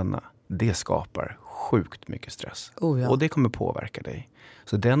som denna, det skapar sjukt mycket stress. Oh ja. Och det kommer påverka dig.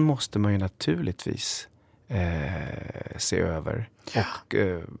 Så den måste man ju naturligtvis se över och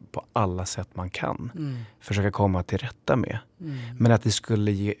på alla sätt man kan försöka komma till rätta med. Men att det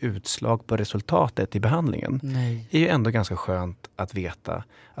skulle ge utslag på resultatet i behandlingen är ju ändå ganska skönt att veta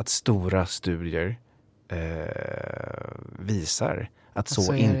att stora studier visar att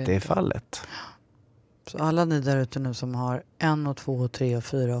så inte är fallet. Så alla ni där ute nu som har 1, 2, 3,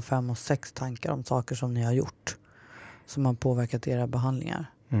 4, 5 och 6 tankar om saker som ni har gjort som har påverkat era behandlingar.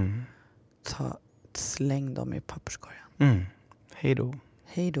 Släng dem i papperskorgen. Hej då.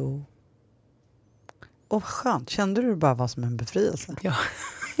 Hej då. Vad skönt. Kände du det bara var som en befrielse? Ja.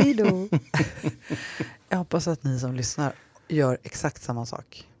 Hej då. Jag hoppas att ni som lyssnar gör exakt samma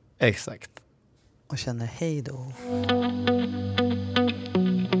sak. Exakt. Och känner hej då.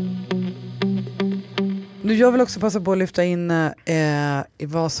 Nu, jag vill också passa på att lyfta in i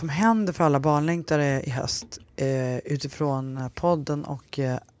vad som händer för alla barnlängtare i höst utifrån podden och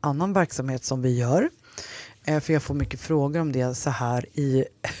annan verksamhet som vi gör. För jag får mycket frågor om det så här i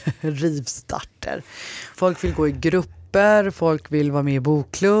rivstarter. Folk vill gå i grupper, folk vill vara med i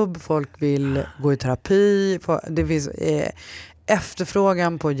bokklubb, folk vill gå i terapi. Det finns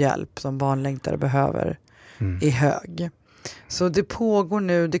efterfrågan på hjälp som barnlängtare behöver är hög. Så det pågår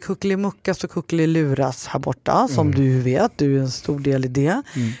nu, det kuckelimuckas och kuckeliluras här borta, som du vet, du är en stor del i det.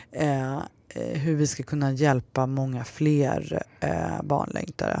 Hur vi ska kunna hjälpa många fler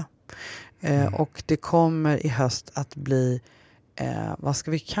barnlängtare. Och det kommer i höst att bli, vad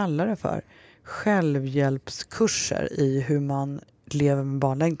ska vi kalla det för? Självhjälpskurser i hur man lever med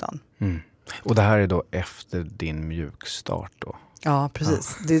barnlängtan. Och det här är då efter din mjukstart då? Ja,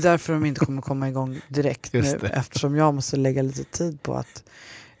 precis. Ja. Det är därför de inte kommer komma igång direkt nu. Eftersom jag måste lägga lite tid på att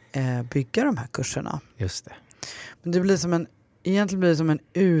bygga de här kurserna. Just det. Men det blir egentligen blir det som en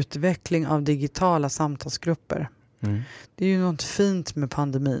utveckling av digitala samtalsgrupper. Det är ju något fint med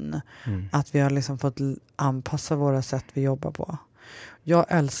pandemin. Att vi har liksom fått anpassa våra sätt vi jobbar på. Jag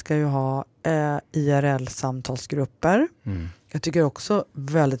älskar ju att ha IRL-samtalsgrupper. Jag tycker också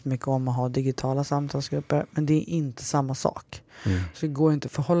väldigt mycket om att ha digitala samtalsgrupper. Men det är inte samma sak. Så det går inte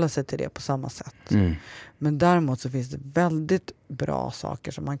att förhålla sig till det på samma sätt. Men däremot så finns det väldigt bra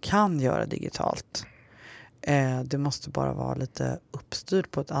saker som man kan göra digitalt. Det måste bara vara lite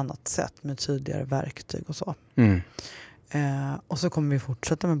uppstyrt på ett annat sätt med tydligare verktyg och så. Och så kommer vi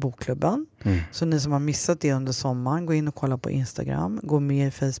fortsätta med bokklubben. Så ni som har missat det under sommaren, gå in och kolla på Instagram. Gå med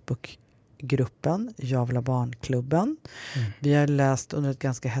i Facebookgruppen Jag vill ha barnklubben. Vi har läst under ett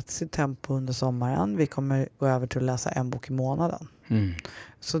ganska hetsigt tempo under sommaren. Vi kommer gå över till att läsa en bok i månaden.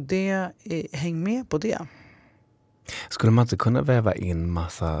 Så häng med på det. Skulle man inte kunna väva in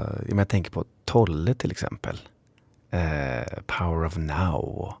massa, jag tänker på Tolle till exempel. Power of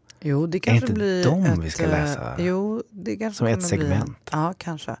Now. Jo, det kanske blir vi ska läsa? Jo, det kanske som ett segment. Ja,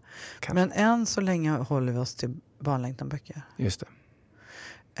 kanske. Men än så länge håller vi oss till barnlängtanböcker. Just det.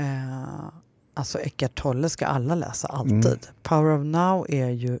 Alltså Eckart Tolle ska alla läsa alltid. Power of Now är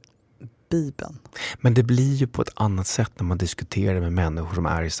ju Bibeln. Men det blir ju på ett annat sätt när man diskuterar med människor som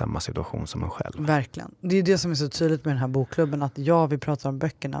är i samma situation som en själv. Verkligen. Det är det som är så tydligt med den här bokklubben, att vi pratar om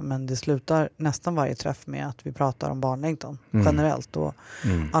böckerna, men det slutar nästan varje träff med att vi pratar om barnlängtan generellt och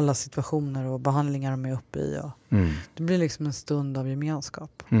alla situationer och behandlingar de är uppe i. Och det blir liksom en stund av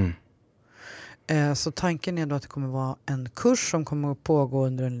gemenskap. Så tanken är då att det kommer vara en kurs som kommer att pågå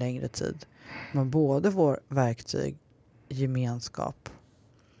under en längre tid. Man både får verktyg, gemenskap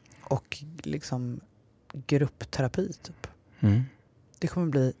och liksom gruppterapi typ. Det kommer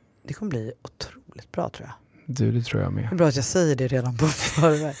bli otroligt bra, tror jag. Det tror jag med. Det är bra att jag säger det redan på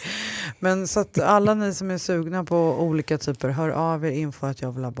förväg. Men så att alla ni som är sugna på olika typer, hör av er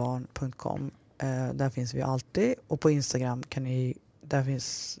info@javvillabarn.com. Där finns vi alltid. Och på Instagram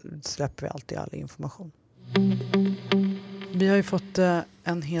släpper vi alltid all information. Vi har ju fått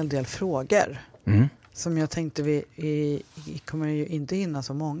en hel del frågor. Som jag tänkte vi kommer ju inte hinna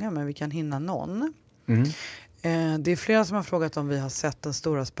så många, men vi kan hinna någon. Det är flera som har frågat om vi har sett den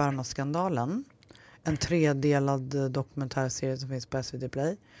stora spermaskandalen. En 3-delad dokumentärserie som finns på SVT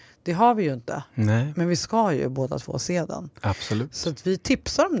Play. Det har vi ju inte. Nej. Men vi ska ju båda två se den. Absolut. Så att vi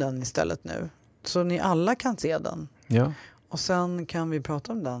tipsar om den istället nu. Så ni alla kan se den. Ja. Och sen kan vi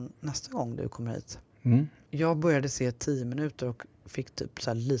prata om den nästa gång du kommer hit. Jag började se 10 minuter och fick typ så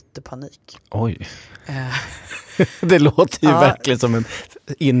här lite panik. Oj. Det låter ju verkligen som en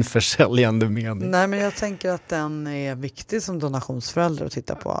införsäljande mening. Nej, men jag tänker att den är viktig som donationsförälder att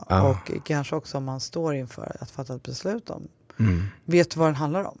titta på. Och kanske också om man står inför att fatta ett beslut om. Vet du vad den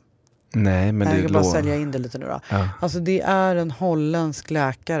handlar om? Nej, men jag kan bara sälja in det lite nu då. Ja. Alltså det är en holländsk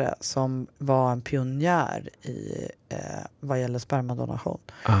läkare som var en pionjär i vad gäller spermadonation.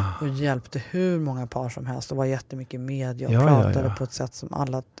 Och hjälpte hur många par som helst och var jättemycket i media och pratade på ett sätt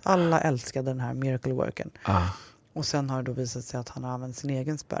som alla älskade den här miracle worken. Och sen har det då visat sig att han har använt sin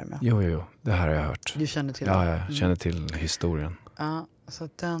egen sperma. Jo, det här har jag hört. Du känner till det? Ja, jag känner till historien. Ja, så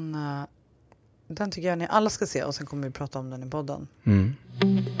att den tycker jag ni alla ska se och sen kommer vi prata om den i podden.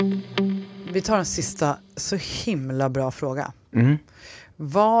 Vi tar en sista så himla bra fråga.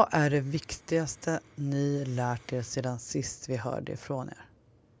 Vad är det viktigaste ni lärt er sedan sist vi hörde ifrån er?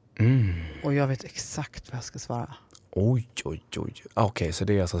 Och jag vet exakt vad jag ska svara. Oj. Okej, så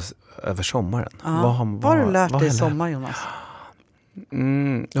det är alltså över sommaren. Vad har du lärt dig i sommar, Jonas?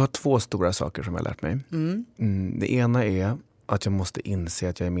 Jag har 2 stora saker som jag har lärt mig. Det ena är att jag måste inse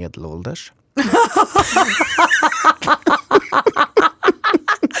att jag är medelålders.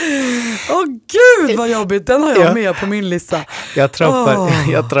 Gud vad jobbigt, den har jag med på min lista. Jag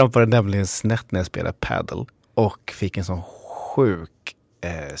trampade nämligen snett när jag spelade paddle och fick en sån sjuk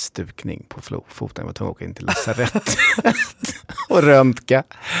stukning på foten. Jag var tvungen att åka in till lasarett och röntga.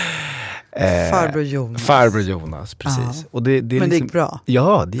 Farbror Jonas, precis. Och men liksom, det gick bra?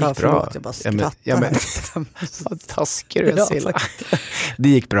 Ja, det gick bra. Förlåt, jag bara skrattade. Vad taskig du är. Det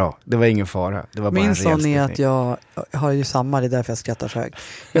gick bra, det var ingen fara. Det var bara min sån är att jag har ju samma, det är därför jag skrattar så högt.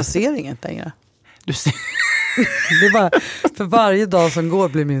 Jag ser inget längre. Du ser... Det är bara, för varje dag som går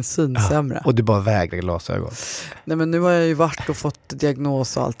blir min syn sämre. Och du bara vägrar glasögon. Nej, men nu har jag ju varit och fått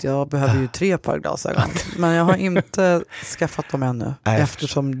diagnos och allt. Jag behöver ju 3 par glasögon. Men jag har inte skaffat dem ännu.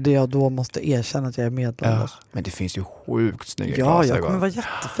 Eftersom jag då måste erkänna att jag är medelålders. Men det finns ju sjukt snygga glasögon. Ja, jag kommer vara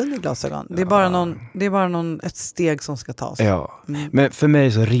jättefin i glasögon. Det är bara ett steg som ska tas. Ja, men för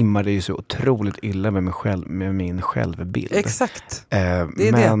mig så rimmar det ju så otroligt illa med min självbild. Exakt.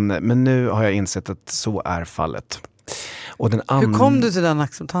 Men nu har jag insett att så är fallet. Och hur kom du till den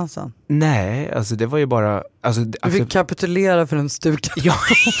acceptansen? Nej, alltså det var ju bara... Alltså, du fick kapitulera för en stuk.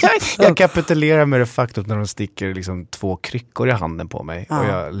 Jag kapitulerar med det faktum när de sticker liksom 2 kryckor i handen på mig. Och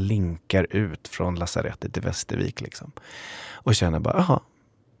jag linkar ut från lasarettet till Västervik liksom. Och känner bara,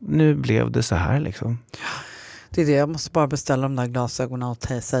 nu blev det så här liksom. Det är det, jag måste bara beställa de där glasögonen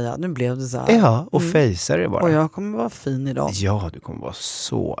och säga, nu blev det så här. Ja, och fejsa det bara. Och jag kommer vara fin idag. Ja, du kommer vara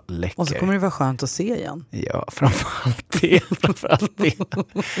så läcker. Och så kommer det vara skönt att se igen. Ja, framförallt det.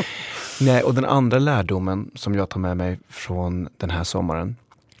 Nej, och den andra lärdomen som jag tar med mig från den här sommaren,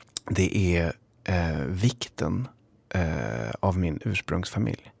 det är vikten av min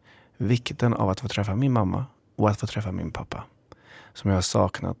ursprungsfamilj. Vikten av att få träffa min mamma och att få träffa min pappa. Som jag har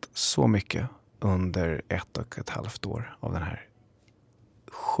saknat så mycket under 1,5 år av den här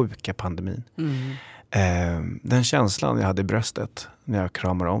sjuka pandemin. Den känslan jag hade i bröstet när jag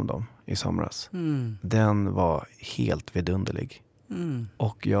kramade om dem i somras, den var helt vidunderlig.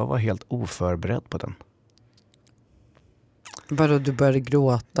 Och jag var helt oförberedd på den. Vadå, du började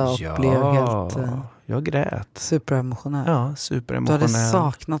gråta och blev helt... jag grät. Superemotionell. Ja, superemotionell. Du hade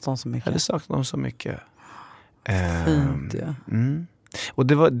saknat dem så mycket. Jag hade saknat dem så mycket. Fint, ja. Och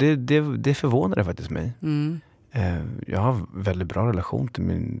det förvånade faktiskt mig. Jag har väldigt bra relation till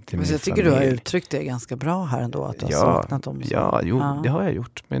min familj. Jag tycker du har uttryckt det ganska bra här ändå, att du har saknat dem. Det har jag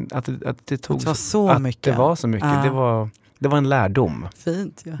gjort. Men att det tog att det var så mycket. Det var så mycket. Det var en lärdom.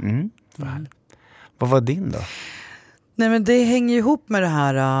 Fint, ja. Vad var din då? Nej, men det hänger ihop med det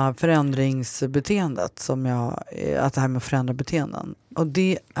här förändringsbeteendet att det här med att förändra beteenden. Och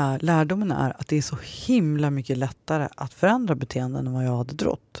lärdomen är att det är så himla mycket lättare att förändra beteenden än vad jag hade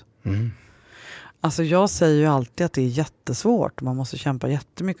trott. Alltså jag säger ju alltid att det är jättesvårt. Man måste kämpa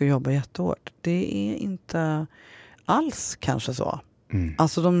jättemycket och jobba jättehårt. Det är inte alls kanske så.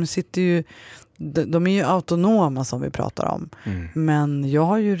 Alltså de sitter ju, de är ju autonoma som vi pratar om. Men jag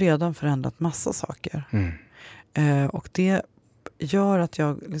har ju redan förändrat massa saker. Och det gör att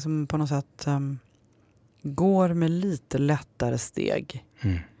jag liksom på något sätt går med lite lättare steg.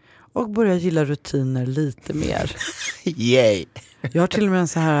 Och börjar gilla rutiner lite mer. Yay! Jag har till och med en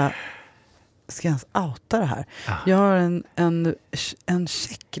så här, ska jag ens outa det här? Jag har en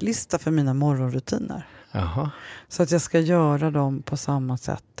checklista för mina morgonrutiner. Aha. Så att jag ska göra dem på samma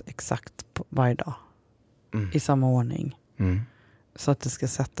sätt exakt varje dag. I samma ordning. Så att det ska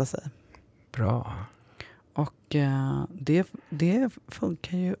sätta sig. Bra. Och det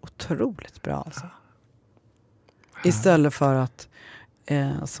funkar ju otroligt bra alltså. Istället för att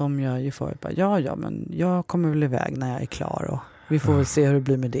som jag ju förut bara, ja men jag kommer väl iväg när jag är klar och vi får väl se hur det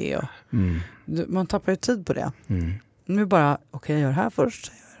blir med det. Och man tappar ju tid på det. Nu bara, okej, jag gör det här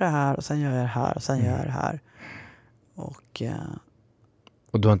först, sen gör jag det här och sen gör jag det här och sen gör jag det här.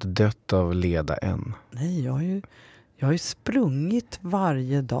 Och du har inte dött av leda än? Nej, jag har ju sprungit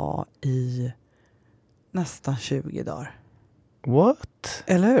varje dag i nästan 20 dagar. What?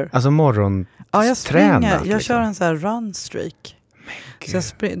 Eller hur? Alltså morgon. Ja, jag springer. Jag liksom. kör en sån här run streak. Så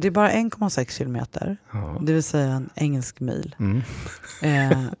det är bara 1,6 kilometer. Ja. Det vill säga en engelsk mil.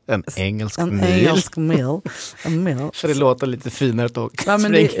 En engelsk en mil. Engelsk mil. En mil. Så det låter lite finare att åka. Ja,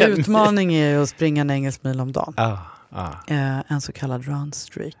 men utmaning är ju att springa en engelsk mil om dagen. En så kallad run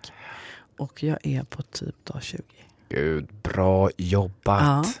streak. Och jag är på typ dag 20. Gud, bra jobbat.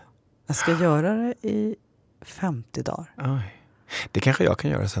 Ja, jag ska göra det i 50 dagar. Oj. Det kanske jag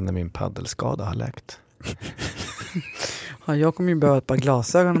kan göra sen när min paddelskada har läkt. Ja, jag kommer ju behöva ett par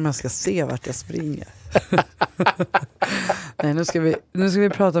glasögon om jag ska se vart jag springer. Nej, nu ska vi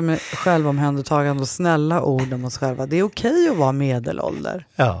prata med självomhändertagande och snälla ord om oss själva. Det är okej att vara medelålder.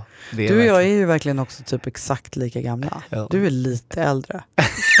 Ja, det är du och jag verkligen. är ju verkligen också typ exakt lika gamla. Ja. Du är lite äldre.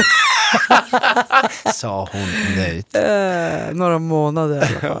 Sa hon nöjt. Några månader i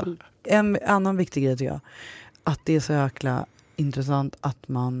alla fall. En annan viktig grej tycker jag. Att det är så jäkla intressant att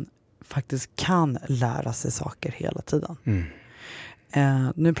man faktiskt kan lära sig saker hela tiden.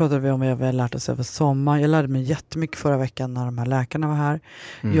 Nu pratade vi om vad vi har lärt oss över sommar. Jag lärde mig jättemycket förra veckan när de här läkarna var här.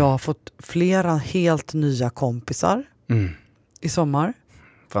 Jag har fått flera helt nya kompisar i sommar.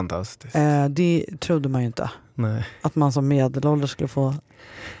 Fantastiskt. Det trodde man ju inte. Nej. Att man som medelålder skulle få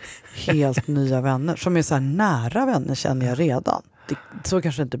helt nya vänner. Som är så här nära vänner känner jag redan. Så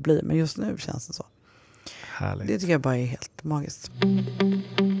kanske det inte blir, men just nu känns det så. Härligt. Det tycker jag bara är helt magiskt.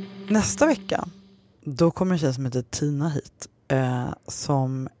 Nästa vecka, då kommer en tjej som heter Tina hit.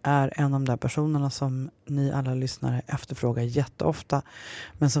 Som är en av de där personerna som ni alla lyssnare efterfrågar jätteofta.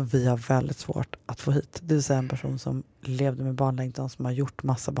 Men som vi har väldigt svårt att få hit. Det vill säga en person som levde med barnlängtan, som har gjort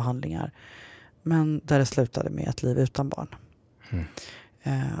massa behandlingar. Men där det slutade med ett liv utan barn.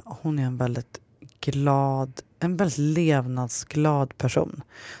 Hon är en väldigt levnadsglad person.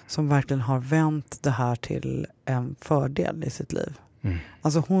 Som verkligen har vänt det här till en fördel i sitt liv.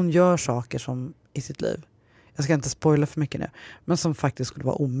 Alltså hon gör saker som i sitt liv. Jag ska inte spoila för mycket nu. Men som faktiskt skulle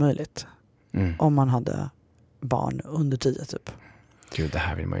vara omöjligt. Om man hade barn under 10 typ. Gud, det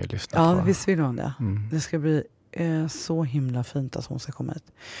här vill man ju lyssna på. Ja, visst vill man det. Det ska bli så himla fint att hon ska komma hit.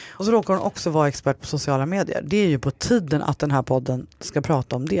 Och så råkar hon också vara expert på sociala medier. Det är ju på tiden att den här podden ska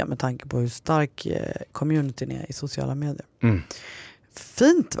prata om det. Med tanke på hur stark communityn är i sociala medier.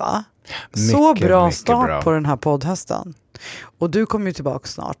 Fint va? Så bra start på den här poddhösten. Och du kommer ju tillbaka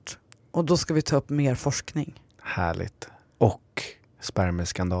snart. Och då ska vi ta upp mer forskning. Härligt. Och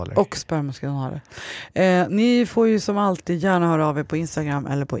spermaskandaler. Ni får ju som alltid gärna höra av er på Instagram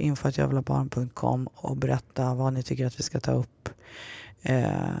eller på info@jagvillabarn.com och berätta vad ni tycker att vi ska ta upp.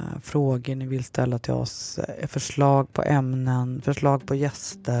 Frågor ni vill ställa till oss. Förslag på ämnen. Förslag på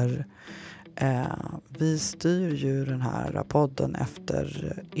gäster. Vi styr ju den här podden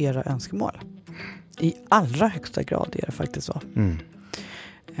efter era önskemål. I allra högsta grad är det faktiskt så.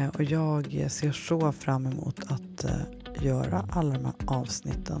 Och jag ser så fram emot att göra alla de här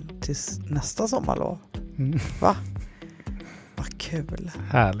avsnitten tills nästa sommarlov. Va? Vad kul.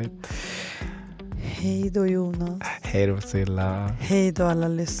 Härligt. Hej då Jonas. Hej då Silla. Hej då alla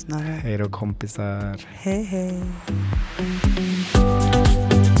lyssnare. Hej då kompisar. Hej hej.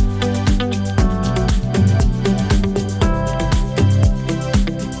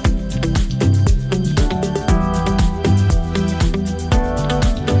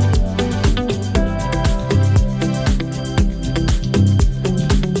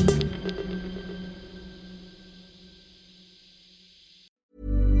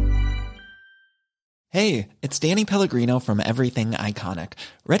 Hey, it's Danny Pellegrino from Everything Iconic.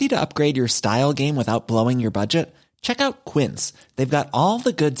 Ready to upgrade your style game without blowing your budget? Check out Quince. They've got all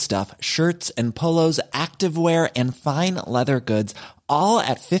the good stuff, shirts and polos, activewear, and fine leather goods, all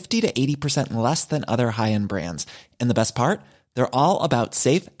at 50 to 80% less than other high-end brands. And the best part? They're all about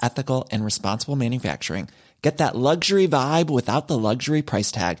safe, ethical, and responsible manufacturing. Get that luxury vibe without the luxury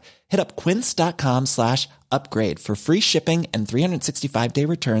price tag. Hit up quince.com/upgrade for free shipping and 365-day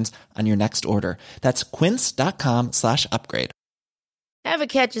returns on your next order. That's quince.com/upgrade. Ever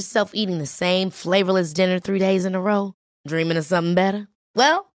catch yourself eating the same flavorless dinner 3 days in a row? Dreaming of something better?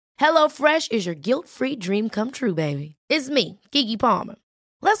 Well, HelloFresh is your guilt-free dream come true, baby. It's me, Keke Palmer.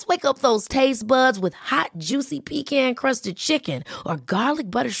 Let's wake up those taste buds with hot, juicy pecan-crusted chicken or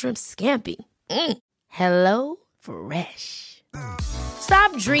garlic butter shrimp scampi. Hello Fresh.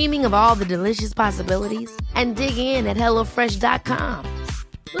 Stop dreaming of all the delicious possibilities and dig in at HelloFresh.com.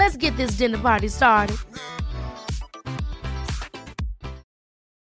 Let's get this dinner party started.